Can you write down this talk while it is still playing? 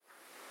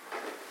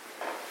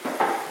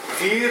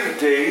Vir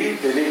Dei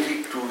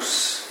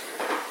Benedictus,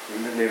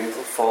 in the name of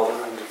the Father,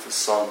 and of the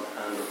Son,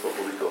 and of the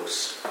Holy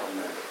Ghost.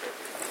 Amen.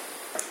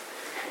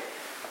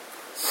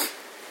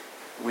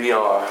 We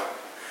are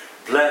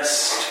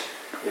blessed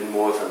in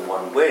more than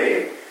one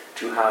way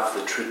to have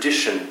the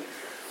tradition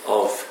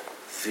of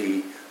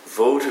the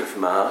votive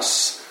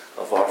Mass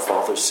of our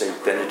Father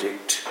St.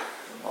 Benedict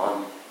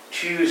on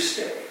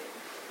Tuesday,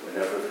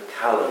 whenever the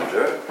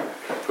calendar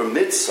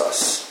permits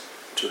us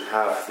to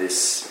have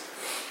this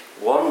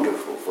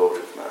wonderful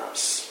votive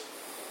Mass.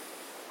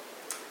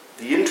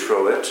 The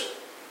introit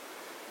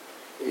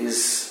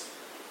is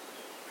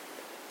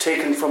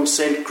taken from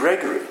St.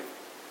 Gregory,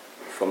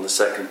 from the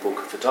second book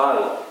of the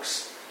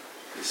Dialogues.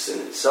 This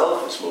in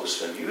itself is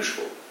most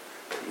unusual.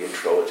 The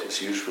introit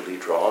is usually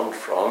drawn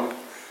from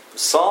the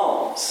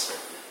Psalms,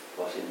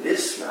 but in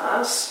this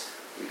Mass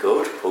we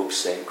go to Pope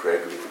St.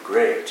 Gregory the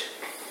Great.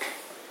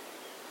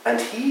 And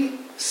he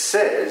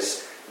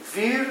says,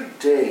 Vir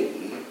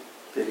Dei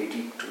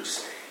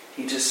Benedictus.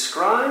 He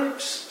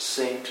describes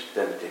St.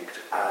 Benedict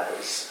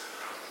as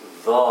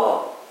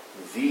the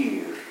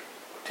Vir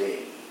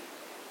Dei.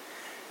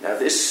 Now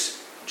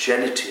this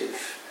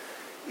genitive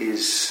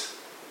is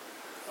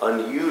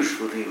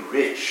unusually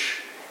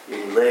rich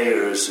in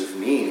layers of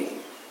meaning.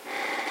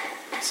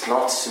 It's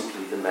not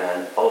simply the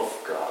man of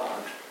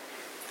God.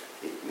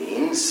 It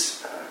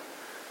means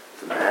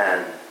the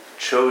man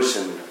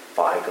chosen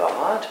by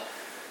God,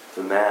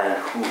 the man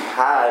who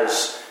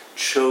has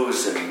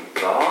chosen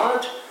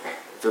God,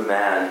 the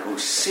man who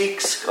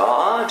seeks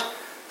God,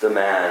 the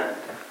man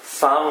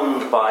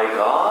found by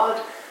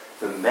God,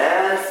 the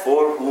man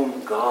for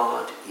whom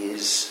God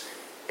is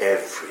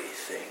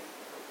everything.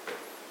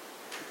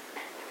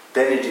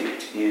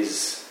 Benedict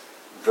is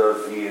the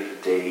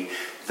Vir Dei,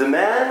 the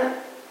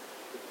man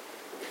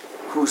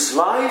whose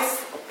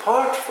life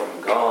apart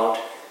from God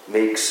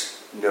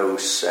makes no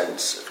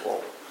sense at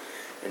all.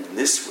 And in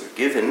this we're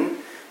given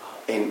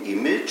an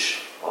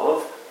image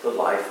of the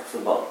life of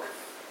the monk.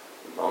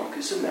 The monk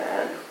is a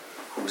man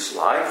whose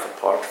life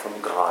apart from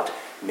God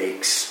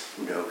makes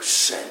no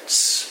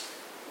sense.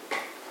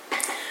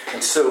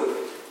 And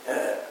so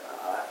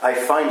I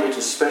find it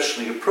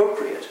especially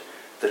appropriate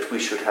that we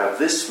should have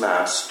this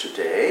Mass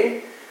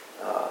today,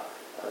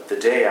 the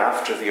day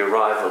after the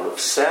arrival of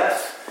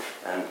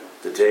Seth, and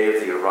the day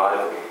of the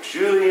arrival of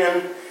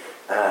Julian,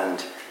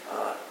 and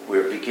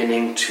we're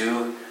beginning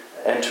to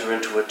enter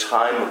into a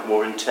time of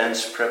more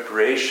intense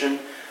preparation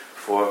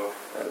for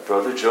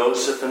Brother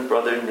Joseph and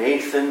Brother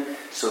Nathan,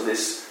 so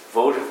this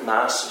votive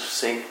Mass of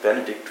St.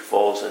 Benedict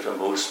falls at a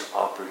most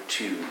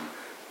opportune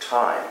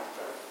time.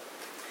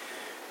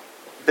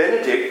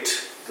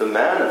 Benedict, the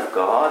man of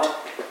God,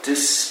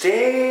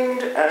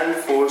 disdained and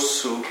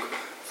forsook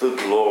the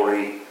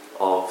glory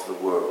of the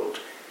world.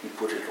 He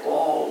put it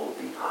all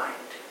behind.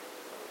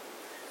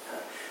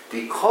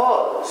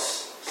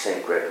 Because,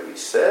 St. Gregory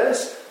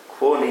says,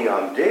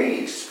 quoniam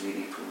Dei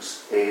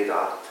Spiritus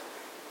erat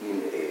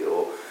in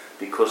eo,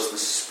 because the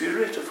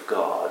Spirit of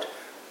God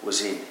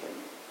was in him.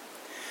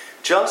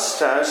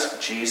 Just as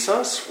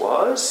Jesus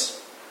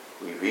was,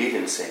 we read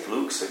in St.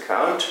 Luke's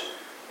account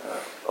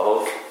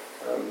of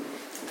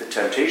the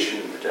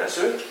temptation in the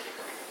desert,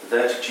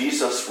 that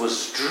Jesus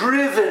was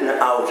driven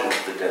out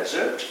of the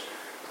desert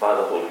by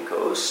the Holy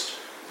Ghost,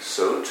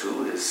 so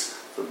too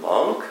is the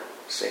monk,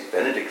 St.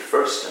 Benedict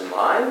first in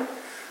line.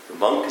 The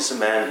monk is a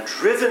man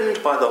driven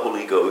by the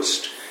Holy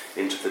Ghost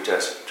into the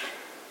desert,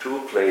 to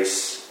a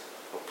place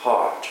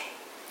apart.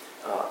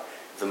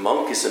 The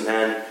monk is a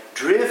man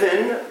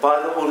driven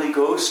by the Holy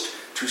Ghost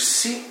to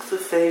seek the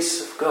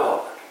face of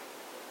God.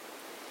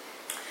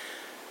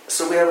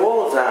 So we have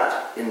all of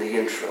that in the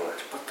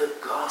introit, but the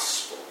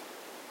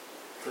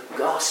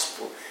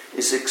gospel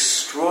is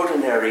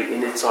extraordinary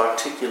in its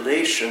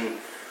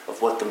articulation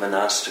of what the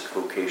monastic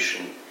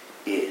vocation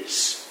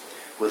is,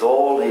 with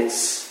all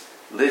its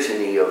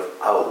litany of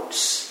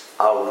outs,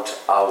 out,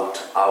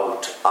 out,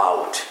 out,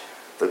 out,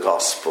 the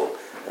gospel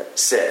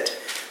said.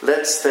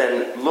 Let's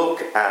then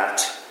look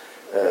at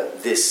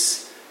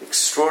this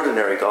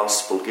extraordinary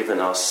gospel given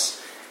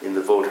us in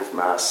the votive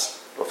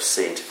Mass of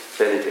St.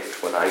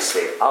 Benedict. When I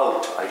say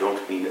out, I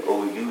don't mean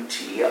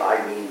O-U-T,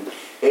 I mean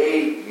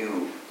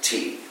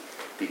A-U-T,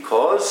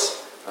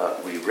 because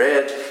we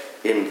read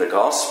in the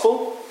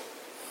gospel,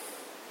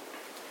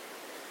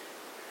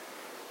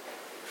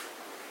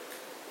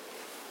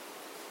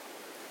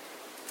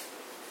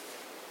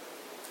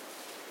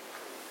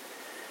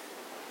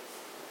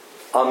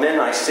 Amen,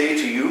 I say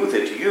to you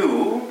that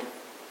you,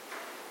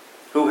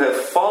 who have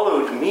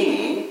followed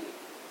me,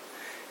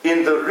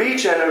 in the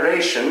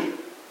regeneration,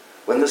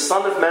 when the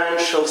Son of Man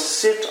shall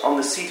sit on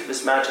the seat of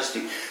his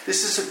majesty.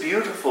 This is a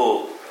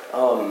beautiful,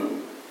 our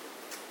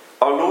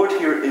Lord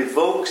here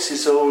evokes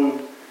his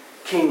own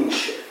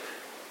kingship.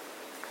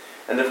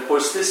 And of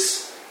course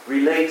this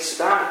relates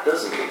back,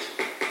 doesn't it,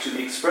 to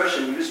the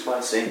expression used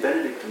by St.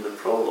 Benedict in the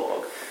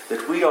prologue,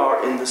 that we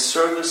are in the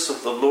service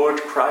of the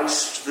Lord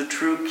Christ, the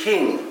true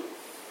King.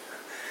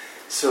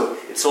 So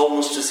it's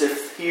almost as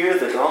if here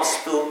the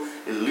gospel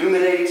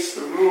illuminates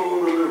the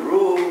rule, and the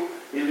rule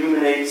illuminates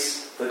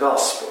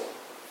gospel.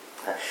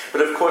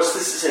 But of course,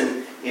 this is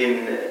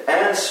in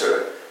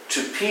answer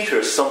to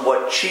Peter's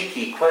somewhat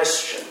cheeky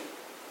question.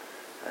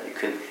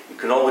 You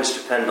can always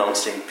depend on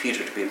St.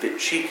 Peter to be a bit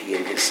cheeky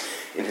in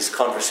his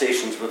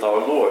conversations with our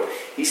Lord.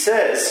 He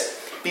says,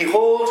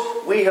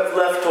 "Behold, we have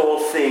left all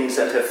things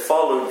and have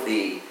followed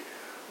thee.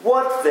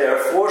 What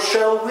therefore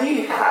shall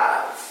we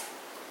have?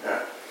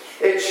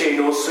 Ecce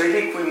nos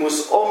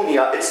reliquimus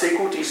omnia et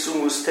secuti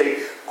sumus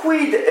te,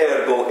 quid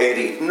ergo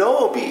erit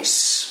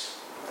nobis?"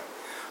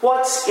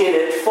 What's in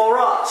it for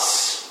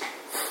us?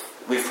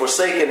 We've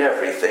forsaken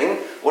everything.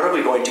 What are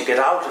we going to get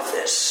out of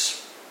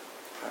this?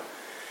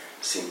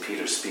 St.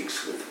 Peter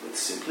speaks with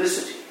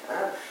simplicity.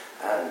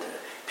 And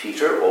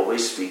Peter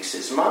always speaks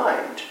his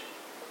mind.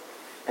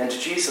 And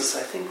Jesus,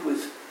 I think,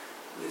 with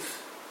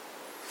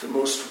the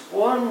most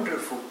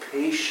wonderful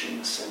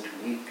patience and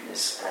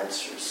meekness,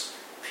 answers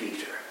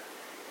Peter.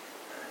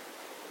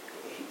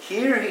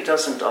 Here he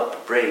doesn't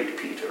upbraid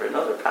Peter. In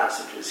other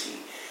passages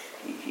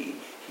he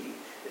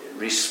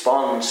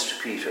responds to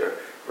Peter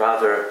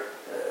rather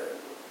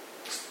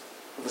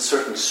with a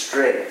certain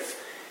strength.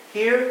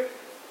 Here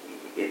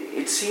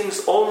it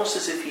seems almost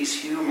as if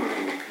he's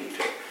humoring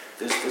Peter.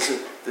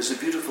 There's a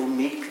beautiful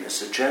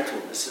meekness, a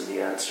gentleness in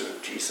the answer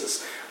of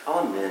Jesus.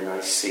 Amen,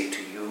 I say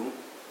to you,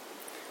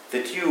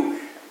 that you...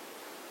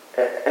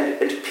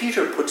 And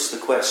Peter puts the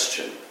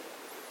question,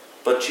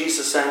 but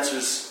Jesus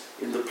answers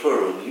in the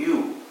plural,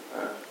 you.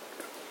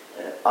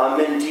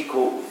 Amen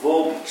dico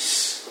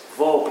vobis,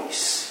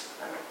 vobis.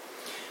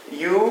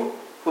 You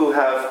who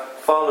have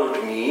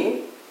followed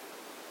me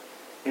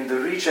in the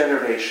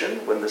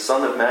regeneration, when the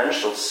Son of Man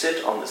shall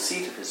sit on the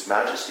seat of his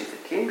majesty,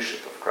 the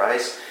kingship of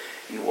Christ,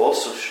 you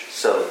also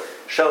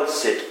shall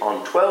sit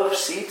on 12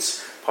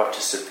 seats,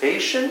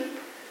 participation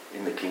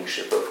in the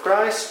kingship of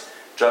Christ,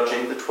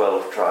 judging the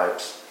 12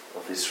 tribes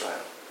of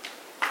Israel.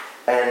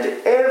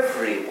 And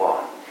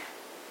everyone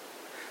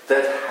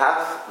that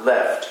hath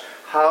left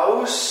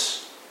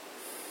house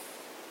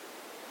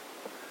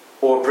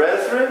or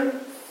brethren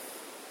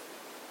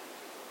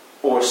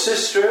or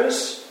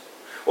sisters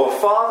or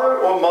father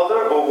or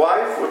mother or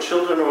wife or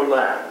children or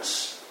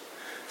lands.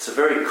 It's a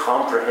very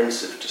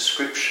comprehensive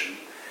description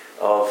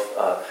of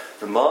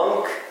the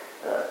monk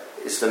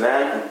is the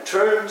man who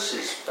turns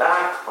his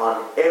back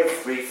on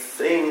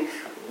everything,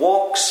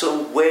 walks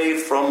away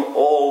from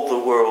all the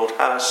world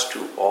has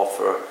to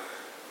offer,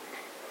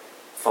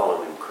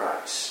 following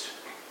Christ.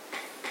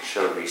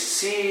 Shall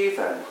receive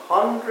an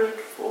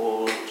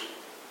hundredfold,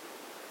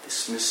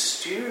 this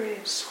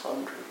mysterious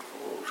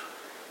hundredfold,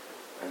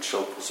 and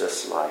shall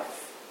possess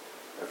life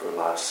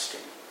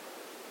everlasting.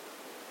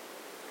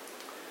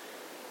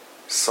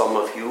 Some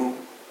of you,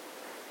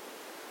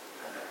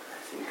 I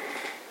think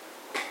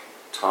of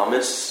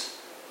Thomas,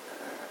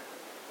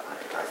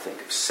 I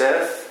think of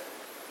Seth,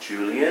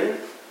 Julian,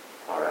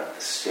 are at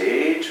the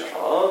stage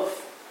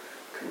of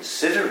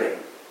considering,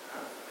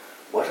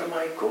 what am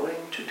I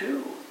going to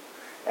do?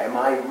 Am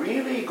I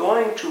really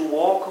going to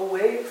walk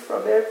away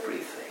from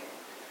everything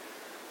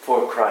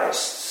for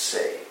Christ's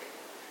sake?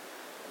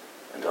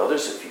 And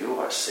others of you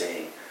are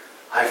saying,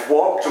 I've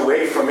walked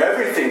away from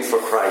everything for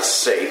Christ's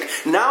sake.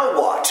 Now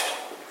what?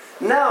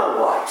 Now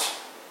what?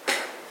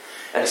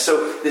 And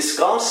so this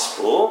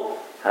gospel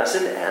has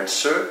an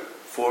answer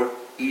for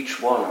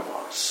each one of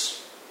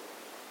us.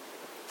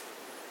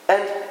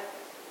 And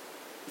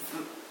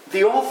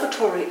the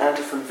offertory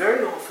antiphon,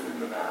 very often in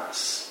the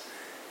Mass,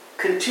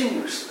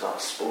 continues the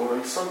gospel, or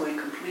in some way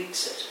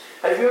completes it.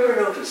 Have you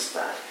ever noticed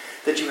that?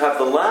 That you have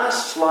the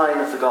last line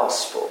of the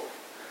gospel,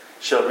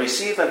 shall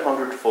receive an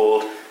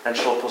hundredfold and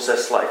shall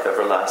possess life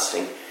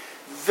everlasting.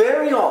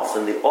 Very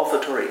often the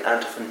offertory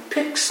antiphon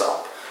picks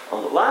up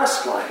on the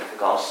last line of the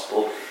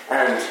gospel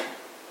and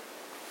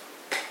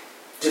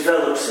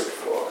develops it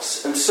for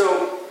us. And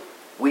so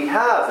we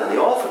have in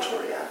the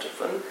offertory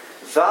antiphon,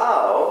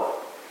 Thou,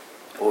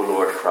 O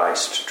Lord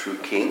Christ, true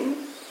King,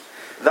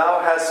 Thou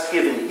hast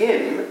given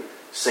him,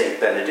 Saint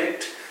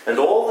Benedict, and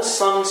all the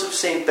sons of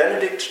Saint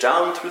Benedict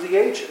down through the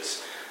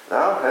ages.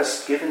 Thou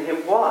hast given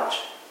him what?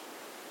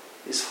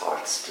 His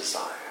heart's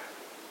desire.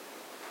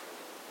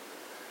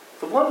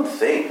 The one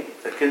thing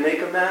that can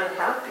make a man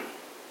happy.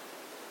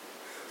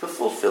 The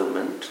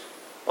fulfillment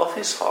of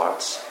his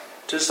heart's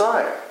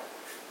desire.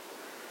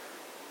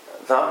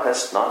 Thou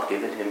hast not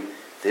given him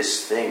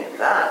this thing and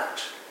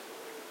that.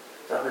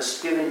 Thou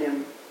hast given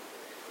him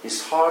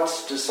his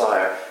heart's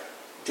desire.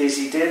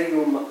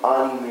 Desiderium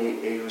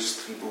anime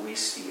eius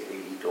tribuisti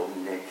ei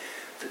Domine,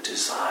 the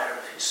desire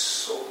of his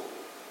soul.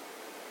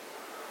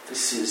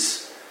 This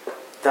is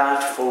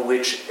that for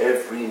which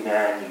every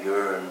man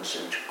yearns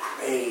and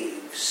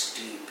craves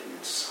deep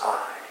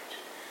inside.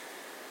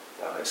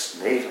 Thou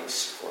hast made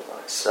us for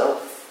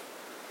thyself,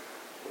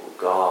 O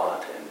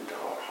God, and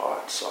our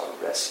hearts are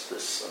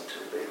restless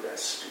until they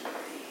rest in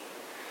thee.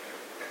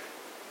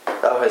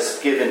 Thou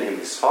hast given him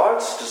his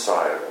heart's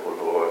desire, O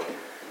Lord,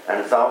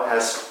 and thou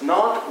hast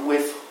not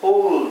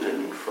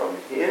withholden from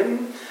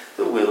him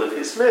the will of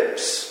his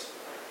lips.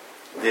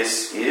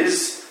 This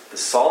is the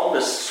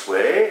psalmist's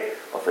way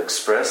of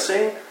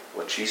expressing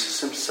what Jesus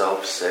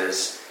himself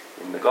says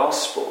in the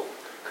Gospel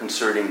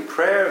concerning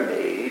prayer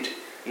made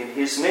in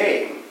his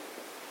name.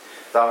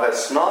 Thou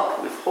hast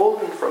not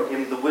withholden from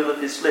him the will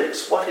of his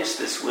lips. What is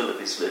this will of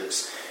his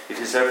lips? It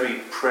is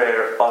every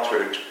prayer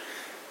uttered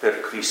per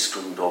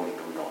Christum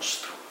Dominum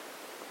nostrum.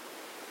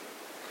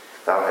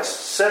 Thou hast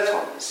set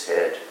on his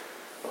head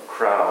a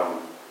crown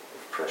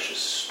of precious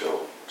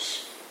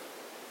stones.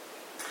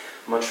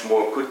 Much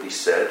more could be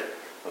said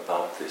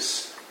about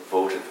this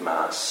votive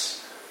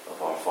Mass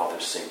of our Father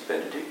St.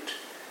 Benedict,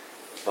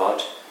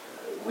 but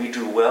we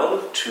do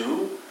well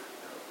to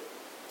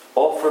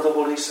offer the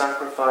Holy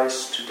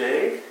Sacrifice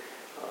today,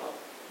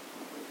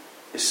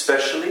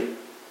 especially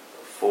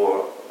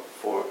for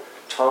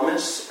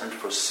Thomas and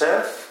for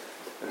Seth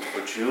and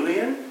for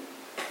Julian,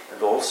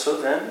 and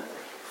also then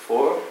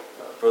for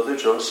Brother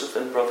Joseph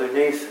and Brother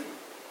Nathan.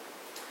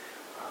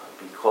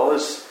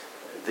 Because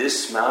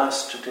this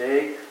Mass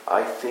today,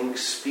 I think,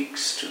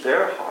 speaks to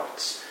their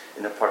hearts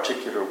in a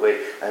particular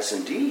way, as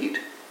indeed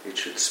it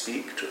should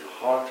speak to the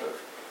heart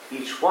of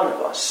each one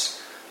of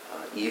us,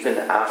 even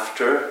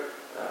after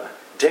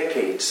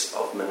decades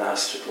of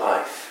monastic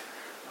life.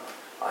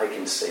 I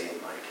can say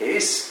in my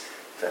case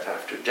that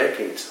after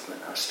decades of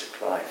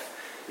monastic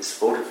life, this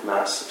votive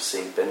Mass of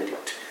St.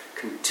 Benedict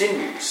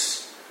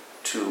continues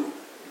to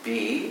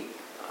be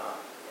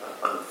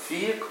a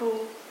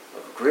vehicle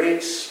of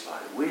grace by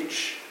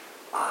which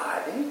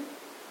I am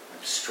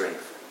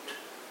strengthened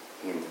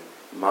in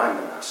my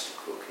monastic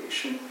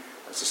vocation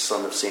as a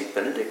son of St.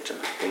 Benedict, and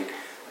I think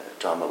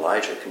Dom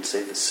Elijah can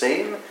say the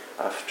same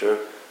after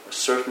a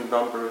certain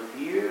number of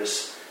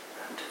years.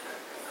 And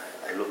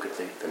I look at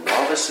the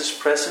novices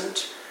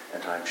present,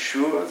 and I'm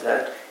sure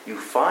that you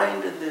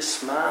find in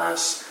this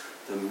Mass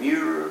the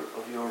mirror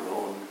of your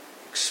own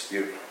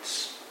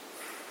experience.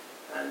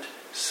 And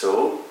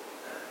so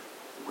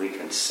we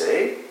can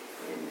say,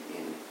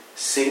 in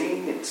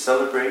singing, in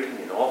celebrating,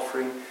 in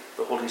offering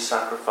the Holy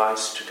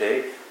Sacrifice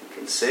today, we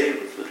can say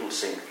with little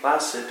St.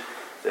 Placid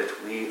that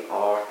we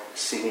are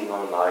singing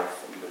our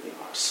life and living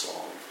our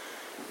song.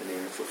 In the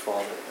name of the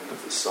Father, and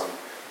of the Son,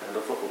 and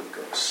of the Holy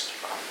Ghost.